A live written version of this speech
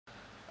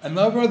An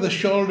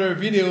over-the-shoulder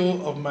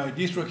video of my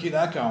Distrokid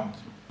account.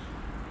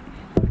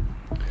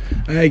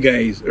 Hi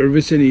guys,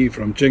 Hervé Senni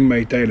from Chiang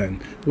Mai,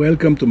 Thailand.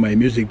 Welcome to my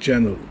music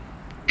channel.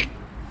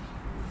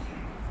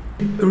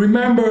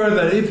 Remember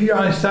that if you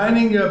are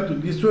signing up to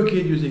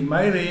Distrokid using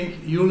my link,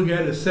 you'll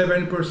get a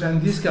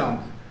 7% discount.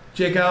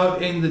 Check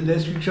out in the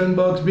description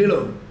box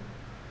below.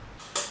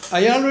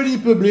 I already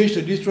published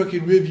a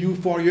Distrokid review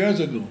 4 years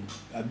ago.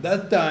 At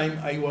that time,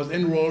 I was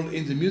enrolled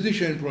in the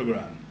musician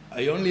program.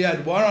 I only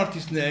had one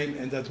artist name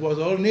and that was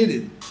all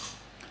needed.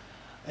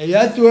 I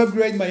had to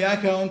upgrade my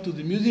account to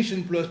the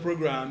Musician Plus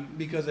program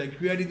because I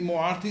created more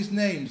artist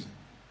names.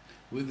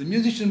 With the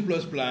Musician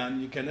Plus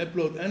plan, you can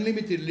upload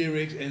unlimited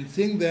lyrics and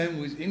sync them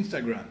with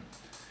Instagram.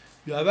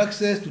 You have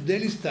access to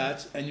daily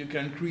stats and you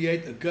can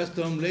create a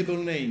custom label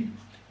name.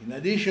 In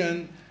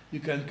addition,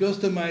 you can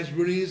customize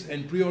release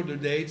and pre-order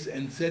dates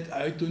and set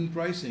iTunes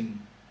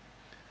pricing.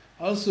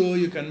 Also,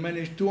 you can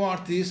manage 2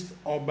 artists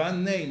or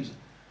band names.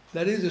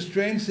 That is the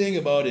strange thing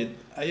about it.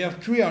 I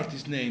have 3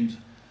 artist names.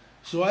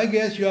 So I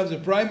guess you have the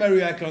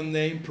primary account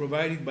name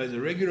provided by the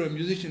regular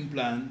musician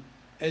plan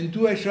and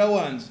 2 extra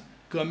ones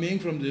coming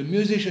from the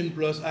Musician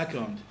Plus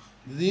account.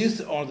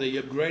 This or they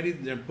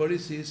upgraded their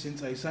policy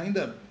since I signed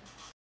up.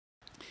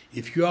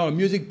 If you are a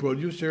music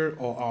producer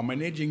or are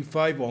managing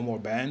 5 or more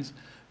bands,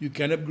 you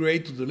can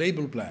upgrade to the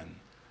label plan.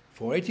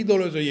 For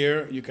 $80 a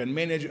year, you can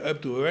manage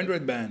up to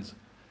 100 bands.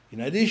 In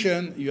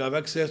addition, you have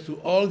access to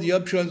all the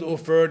options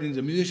offered in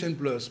the Musician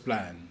Plus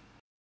plan.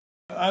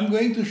 I'm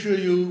going to show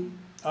you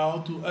how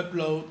to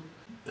upload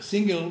a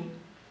single,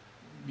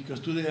 because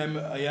today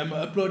I am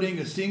uploading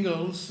a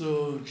single,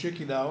 so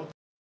check it out.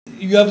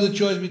 You have the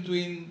choice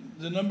between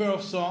the number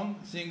of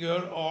songs,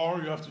 single,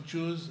 or you have to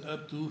choose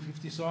up to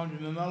 50 songs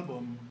in an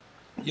album.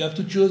 You have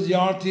to choose the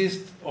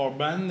artist or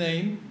band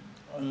name.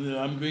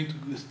 I'm going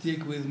to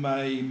stick with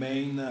my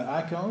main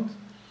account.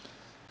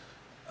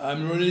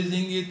 I'm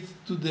releasing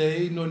it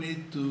today, no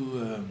need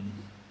to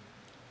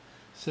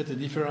set a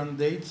different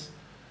date,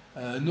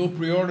 no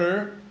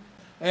pre-order,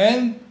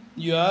 and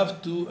you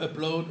have to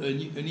upload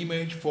an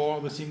image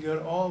for the single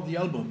or the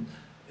album,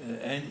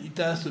 and it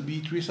has to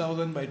be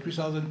 3000 by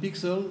 3000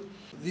 pixels.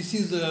 This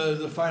is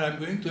the file I'm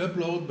going to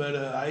upload, but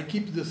I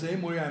keep it the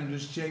same way. I'm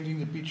just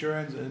changing the picture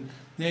and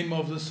the name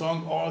of the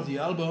song or the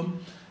album,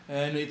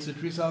 and it's a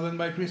 3000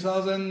 by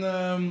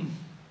 3000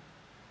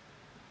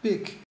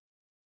 pic.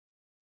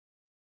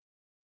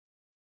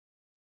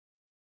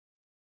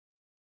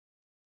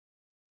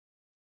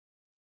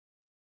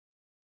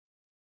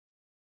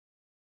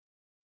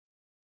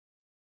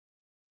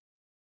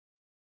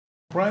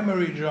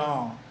 Primary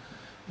genre,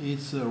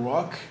 it's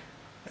rock,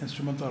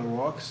 instrumental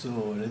rock,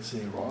 so let's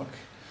say rock.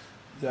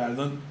 They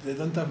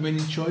don't have many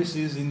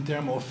choices in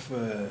terms of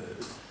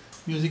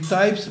music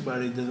types,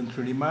 but it doesn't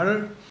really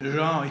matter.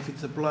 Genre, if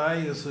it's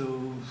applied,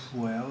 so,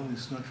 well,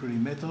 it's not really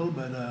metal,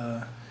 but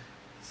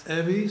it's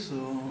heavy,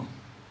 so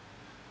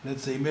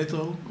let's say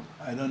metal,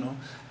 I don't know.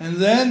 And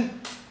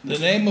then the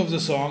name of the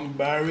song,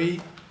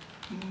 Barry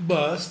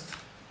Bust.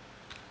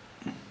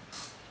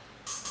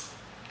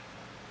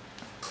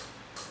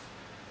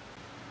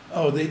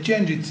 Oh, they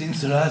changed it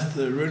since the last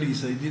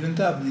release. I didn't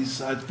have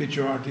this add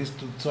feature artist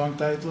to song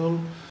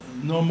title.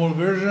 Normal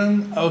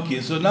version.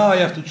 Okay, so now I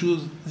have to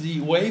choose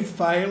the WAV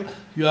file.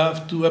 You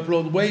have to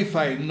upload WAV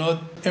file,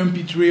 not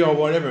MP3 or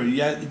whatever.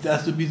 Yeah, it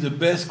has to be the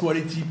best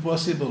quality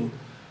possible.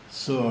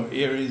 So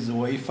here is the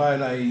WAV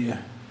file I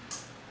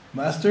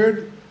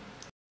mastered.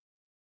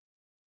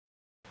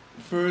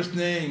 First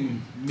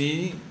name,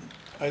 me.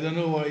 I don't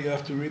know why you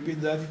have to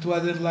repeat that. It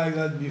wasn't like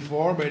that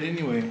before, but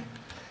anyway.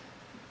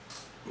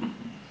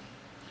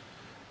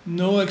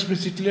 No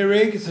explicit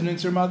lyric, it's an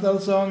instrumental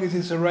song. Is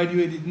this a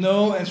radio edit?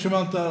 No.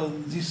 Instrumental,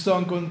 this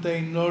song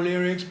contains no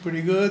lyrics,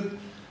 pretty good.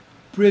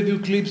 Preview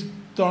clip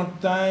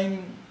start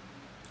time,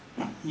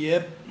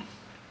 yep.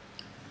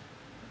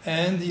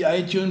 And the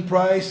iTunes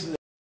price.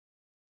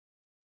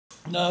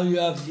 Now you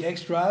have the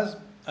extras.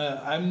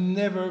 I'm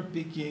never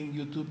picking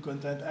YouTube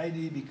Content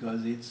ID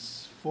because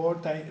it's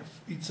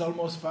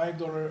almost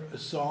 $5 a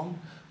song,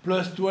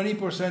 plus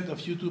 20% of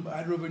YouTube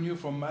ad revenue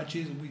from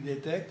matches we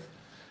detect.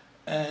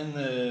 And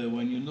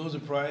when you know the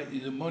price,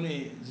 the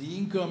money, the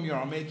income you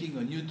are making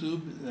on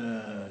YouTube,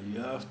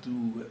 you have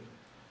to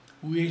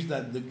wish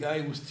that the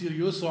guy who steals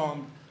your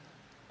song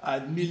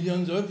had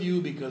millions of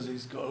views, because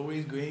it's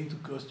always going to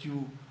cost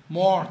you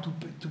more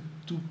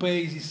to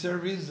pay this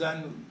service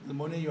than the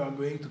money you are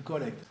going to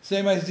collect.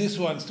 Same as this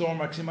one, Store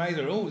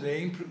Maximizer. Oh,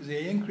 they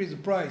increase the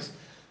price,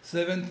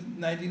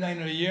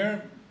 $7.99 a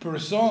year per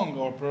song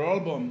or per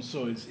album,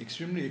 so it's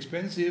extremely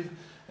expensive.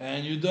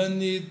 And you don't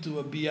need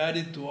to be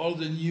added to all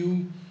the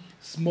new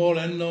small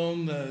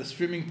unknown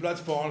streaming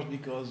platforms,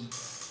 because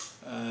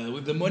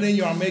with the money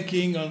you are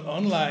making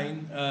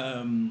online,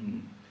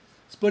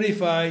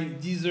 Spotify,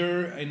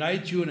 Deezer, and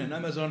iTunes and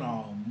Amazon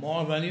are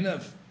more than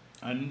enough.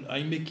 And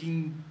I'm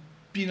making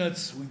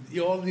peanuts with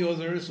all the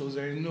others, so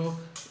there is no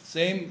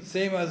same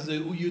as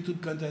the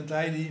YouTube Content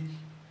ID.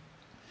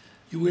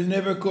 You will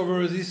never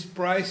cover this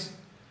price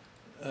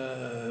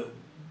to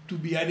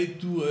be added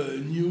to a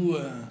new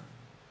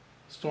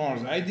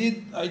stores. I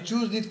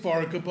chose it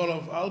for a couple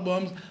of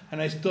albums, and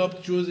I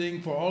stopped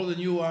choosing for all the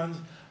new ones,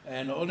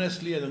 and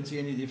honestly, I don't see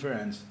any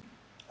difference.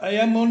 I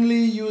am only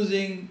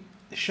using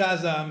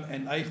Shazam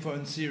and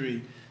iPhone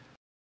Siri.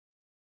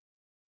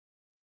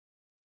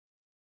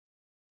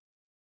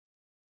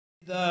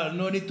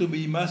 No need to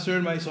be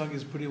mastered. My song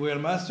is pretty well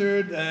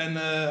mastered, and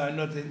I'm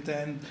not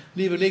intend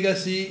leave a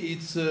legacy.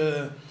 It's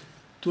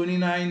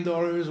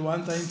 $29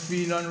 one-time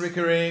fee,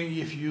 non-recurring.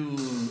 If you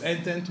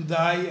intend to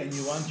die and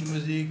you want your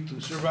music to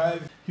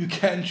survive, you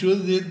can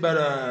choose it. But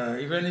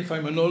even if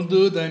I'm an old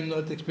dude, I'm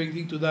not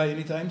expecting to die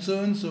anytime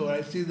soon. So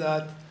I see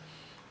that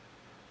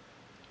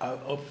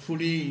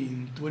hopefully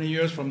in 20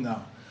 years from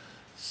now.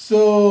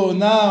 So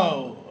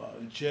now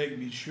check,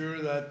 be sure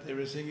that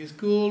everything is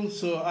cool.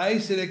 So I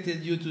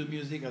selected YouTube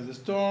Music as a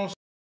store.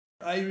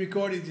 I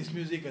recorded this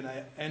music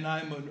and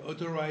I'm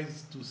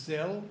authorized to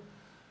sell.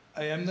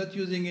 I am not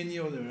using any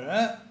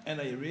other,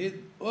 and I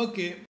read,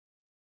 okay.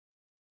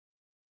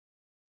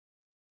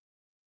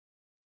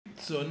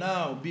 So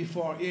now,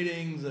 before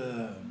hitting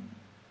the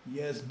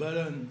yes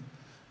button,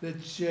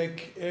 let's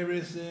check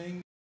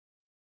everything.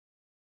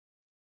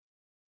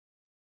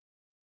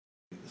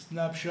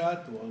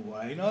 Snapshot, well,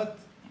 why not?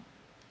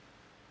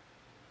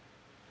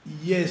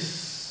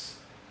 Yes.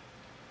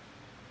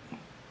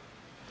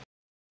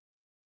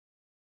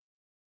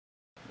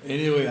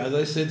 Anyway, as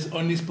I said, it's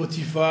only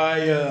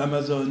Spotify,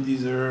 Amazon,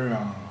 Deezer,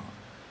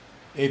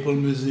 Apple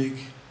Music,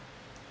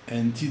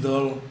 and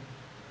Tidal,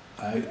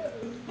 and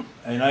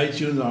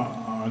iTunes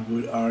are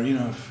good, are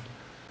enough.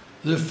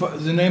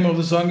 The name of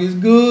the song is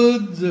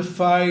good. The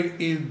file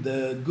is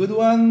the good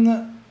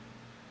one.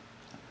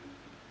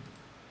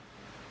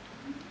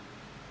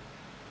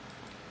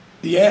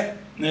 Yeah.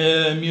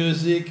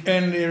 Music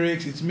and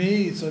lyrics, it's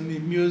me, it's only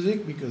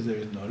music because there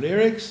is no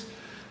lyrics.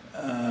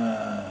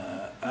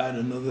 Add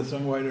another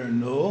songwriter,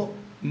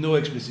 no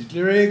explicit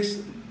lyrics,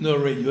 no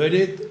radio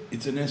edit,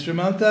 it's an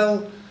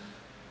instrumental,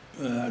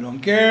 I don't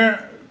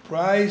care.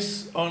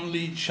 Price,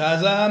 only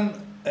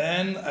Shazam,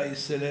 and I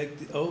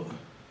select,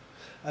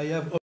 I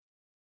have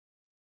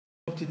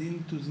opted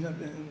into the,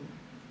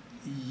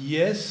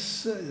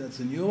 yes, that's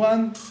a new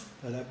one,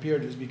 that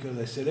appeared just because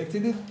I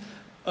selected it.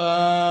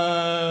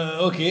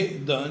 Okay,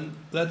 done.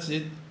 That's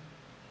it.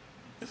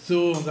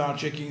 So they are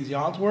checking the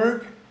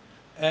artwork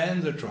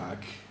and the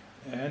track,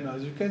 and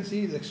as you can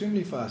see, it's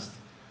extremely fast.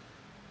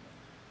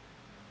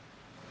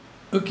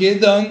 Okay,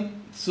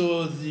 done.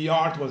 So the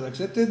art was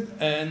accepted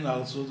and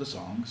also the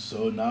song.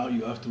 So now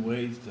you have to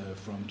wait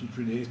from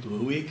 2-3 days to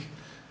a week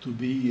to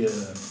be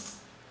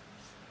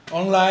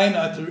online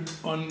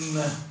on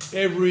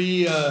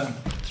every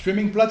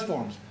streaming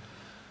platforms.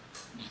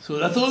 So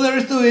that's all there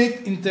is to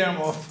it in terms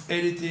of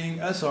editing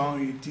a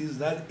song. It is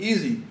that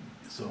easy.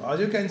 So as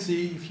you can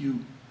see,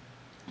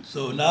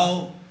 so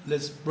now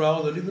let's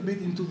browse a little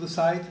bit into the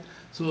site.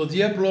 So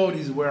the upload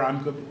is where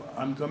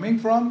I'm coming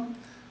from.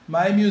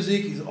 My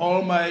music is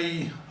all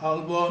my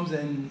albums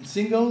and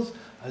singles.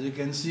 As you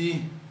can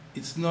see,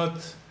 it's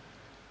not,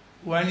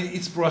 when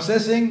it's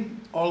processing,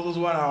 all those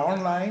ones are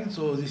online.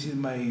 So this is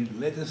my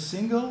latest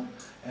single,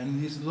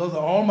 and those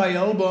are all my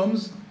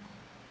albums.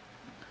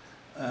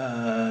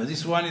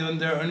 This one is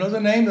under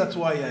another name, that's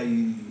why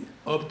I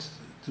opt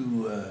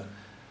to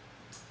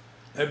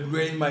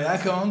upgrade my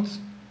account.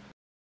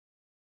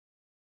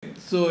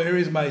 So here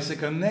is my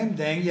second name,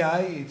 Dang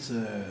Yai. It's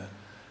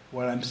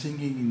what I'm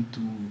singing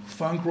into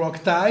funk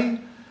rock Thai.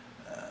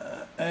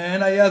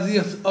 And I have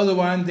this other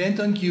one,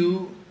 Denton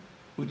Q,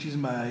 which is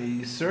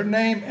my third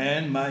name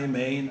and my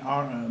main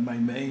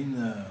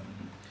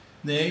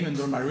name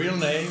under my real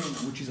name,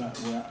 which is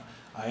where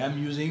I am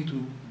using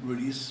to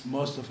release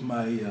most of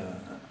my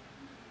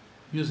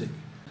music.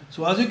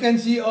 So as you can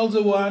see, all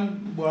the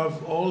ones who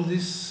have all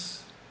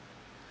this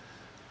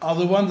are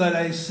the ones that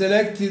I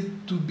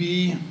selected to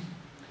be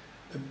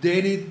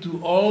updated to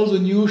all the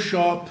new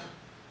shop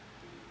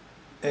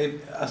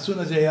as soon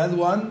as I had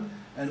one,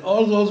 and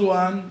all those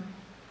ones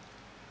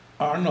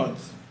are not.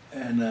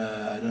 And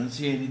I don't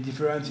see any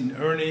difference in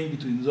earning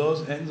between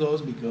those and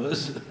those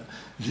because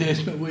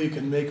there's no way you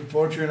can make a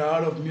fortune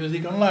out of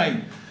music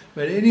online.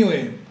 But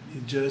anyway,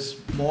 it's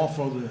just more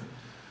for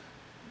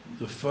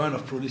the fun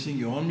of producing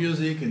your own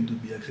music and to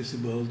be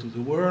accessible to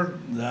the world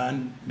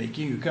than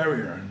making a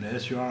career,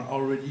 unless you are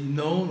already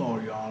known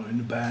or you are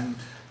in a band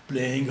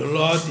playing a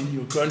lot in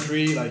your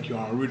country, like you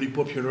are really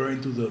popular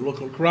into the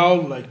local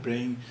crowd, like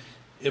playing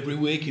every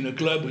week in a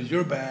club with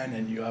your band,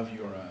 and you have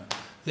your,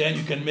 then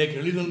you can make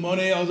a little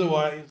money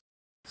otherwise.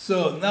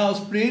 So now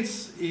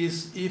splits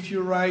is if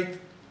you write,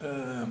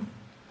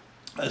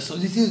 so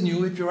this is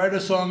new, if you write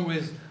a song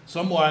with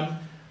someone,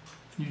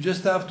 you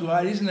just have to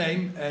add his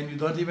name, and you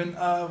don't even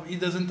have, it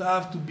doesn't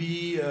have to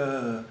be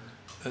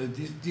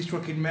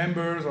Distrokid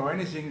members or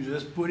anything, you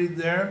just put it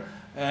there,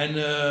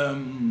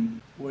 and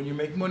when you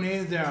make money,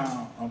 they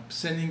are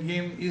sending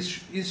him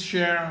his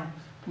share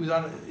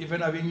without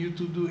even having you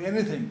to do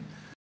anything.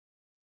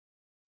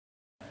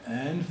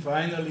 And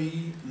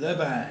finally, the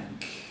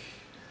bank.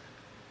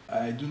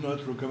 I do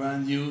not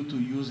recommend you to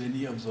use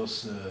any of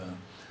those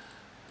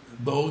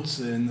bots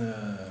and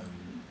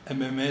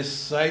MMS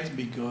sites,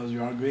 because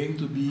you are going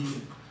to be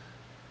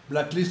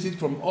blacklisted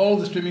from all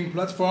the streaming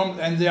platforms,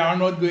 and they are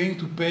not going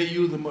to pay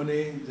you the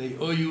money they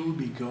owe you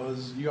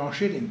because you are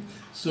cheating.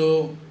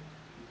 So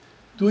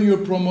do your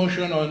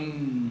promotion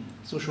on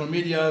social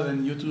media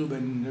and YouTube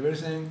and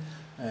everything,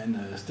 and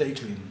stay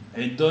clean.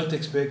 And don't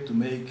expect to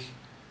make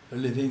a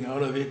living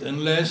out of it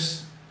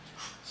unless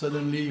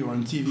suddenly you're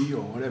on TV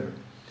or whatever.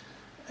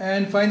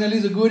 And finally,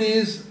 the good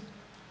is,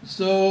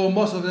 so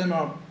most of them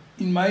are,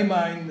 in my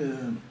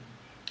mind,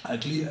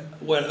 actually,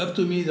 well, up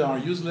to me, they are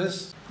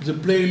useless. The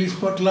playlist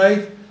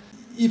spotlight,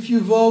 if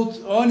you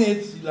vote on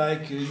it,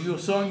 like your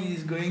song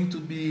is going to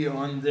be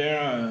on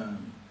their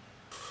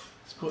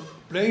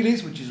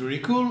playlist, which is really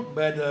cool,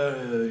 but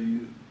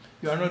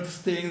you are not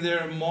staying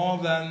there more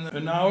than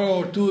an hour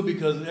or two,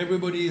 because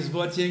everybody is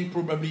voting,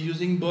 probably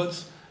using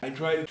bots. I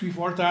tried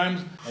 3-4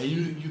 times, and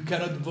you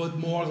cannot vote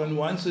more than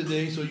once a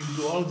day, so you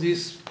do all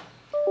this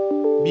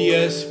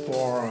BS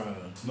for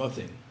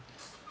nothing.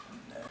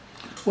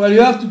 Well,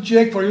 you have to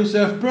check for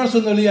yourself.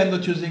 Personally, I'm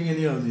not using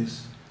any of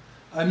this.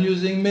 I'm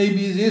using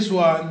maybe this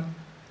one.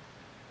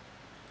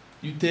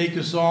 You take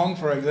a song,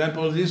 for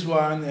example, this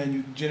one, and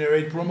you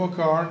generate promo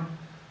card,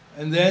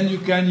 and then you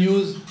can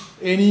use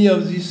any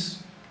of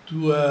this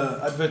to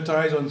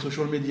advertise on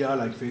social media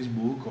like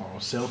Facebook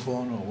or cell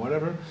phone or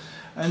whatever.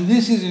 And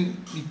this is,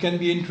 it can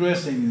be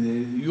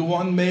interesting. You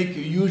won't make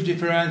a huge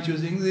difference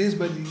using this,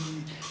 but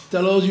it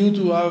allows you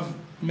to have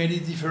many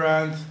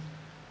different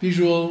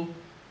visual.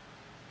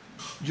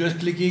 Just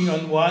clicking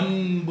on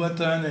one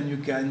button, and you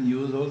can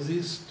use all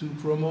this to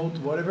promote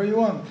whatever you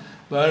want.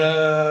 But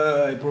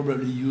I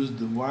probably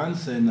used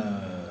once, and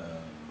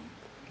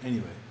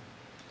anyway.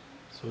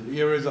 So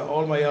here is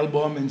all my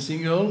album and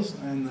singles,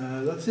 and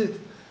that's it.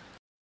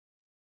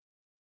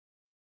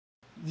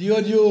 The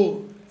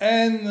audio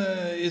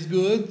is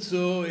good,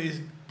 so it's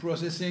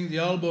processing the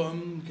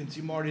album. You can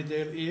see more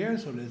detail here,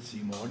 so let's see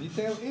more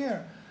detail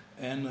here.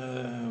 And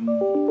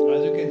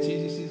as you can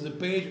see, this is the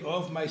page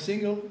of my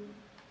single.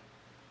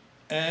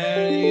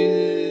 And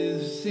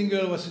his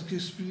single was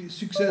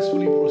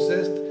successfully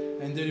processed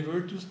and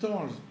delivered to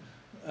stores.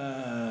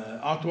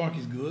 Artwork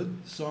is good,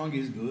 song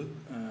is good,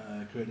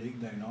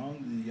 critic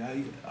down the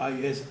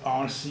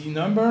ISRC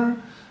number.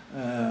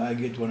 I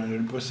get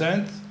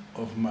 100%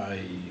 of my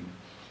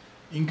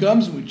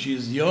incomes, which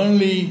is the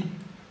only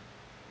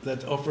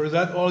that offers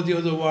that. All the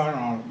other ones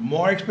are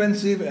more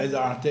expensive, as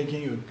are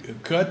taking a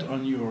cut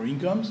on your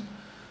incomes.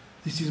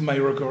 This is my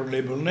record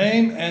label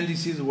name, and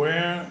this is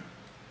where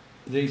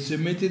they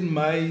submitted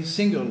my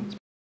single.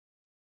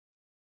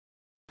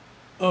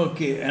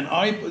 Okay, and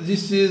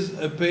this is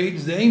a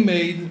page they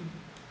made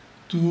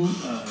to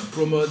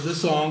promote the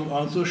song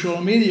on social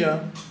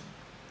media,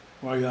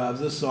 where you have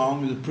the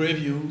song, the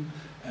preview,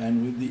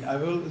 and with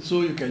the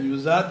so you can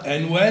use that.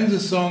 And when the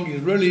song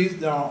is released,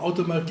 they are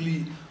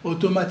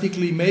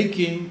automatically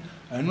making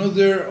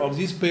another of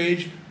this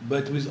page,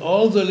 but with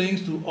all the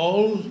links to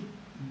all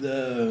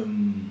the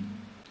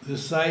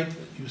site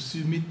you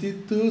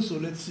submitted to. So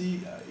let's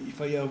see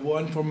if I have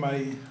one for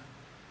my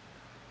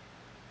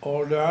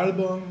older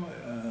album,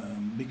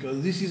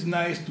 because this is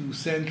nice to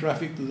send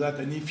traffic to that.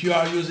 And if you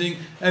are using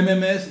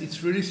MMS,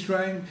 it's really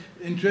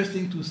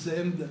interesting to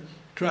send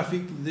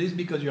traffic to this,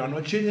 because you are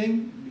not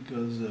cheating,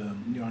 because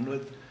you are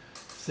not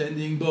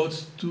sending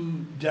bots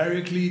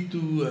directly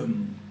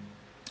to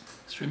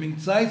streaming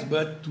sites,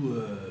 but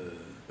to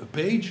a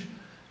page.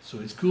 So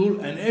it's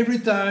cool. And every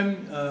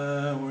time,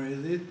 where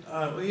is it?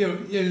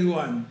 Here is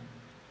one.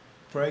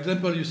 For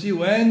example, you see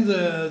when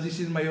this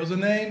is my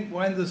username,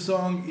 when the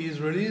song is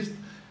released,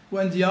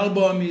 when the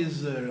album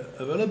is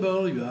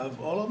available, you have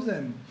all of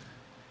them.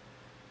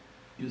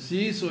 You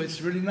see, so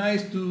it's really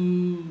nice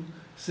to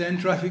send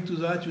traffic to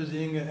that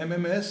using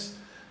MMS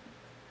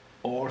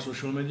or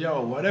social media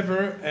or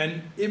whatever.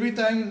 And every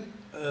time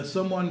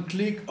someone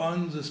click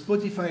on the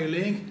Spotify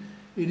link,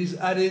 it is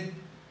added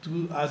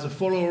to as a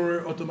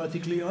follower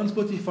automatically on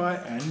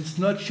Spotify, and it's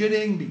not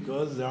cheating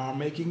because they are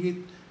making it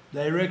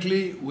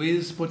directly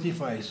with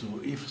Spotify. So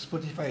if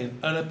Spotify is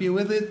unhappy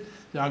with it,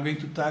 they are going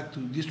to tag to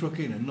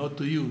Distrokid and not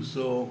to you.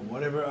 So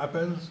whatever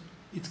happens,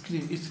 it's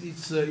clean.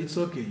 It's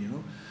okay, you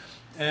know.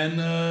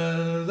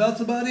 And that's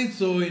about it.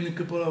 So in a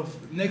couple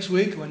of next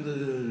week, when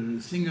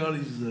the single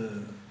is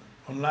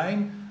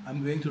online,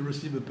 I'm going to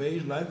receive a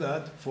page like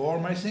that for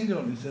my single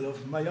instead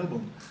of my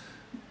album.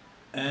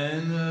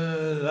 And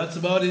that's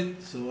about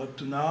it. So up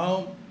to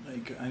now,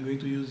 I'm going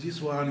to use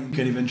this one. You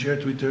can even share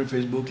Twitter,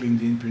 Facebook,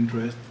 LinkedIn,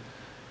 Pinterest,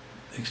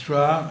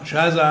 Extra,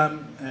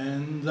 Shazam,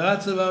 and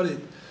that's about it.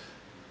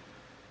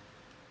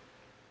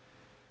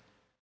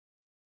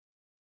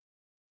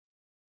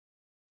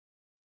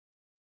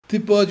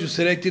 Suppose you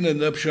selected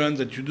an option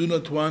that you do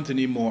not want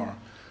anymore.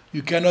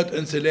 You cannot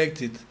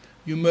unselect it.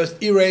 You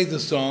must erase the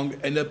song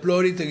and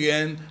upload it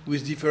again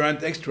with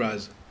different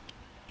extras.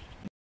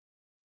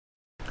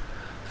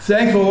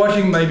 Thanks for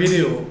watching my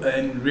video,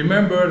 and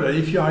remember that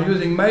if you are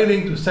using my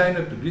link to sign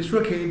up to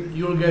Distrokid,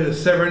 you'll get a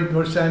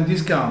 7%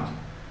 discount.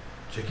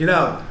 Check it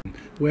out.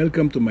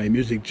 Welcome to my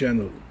music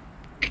channel.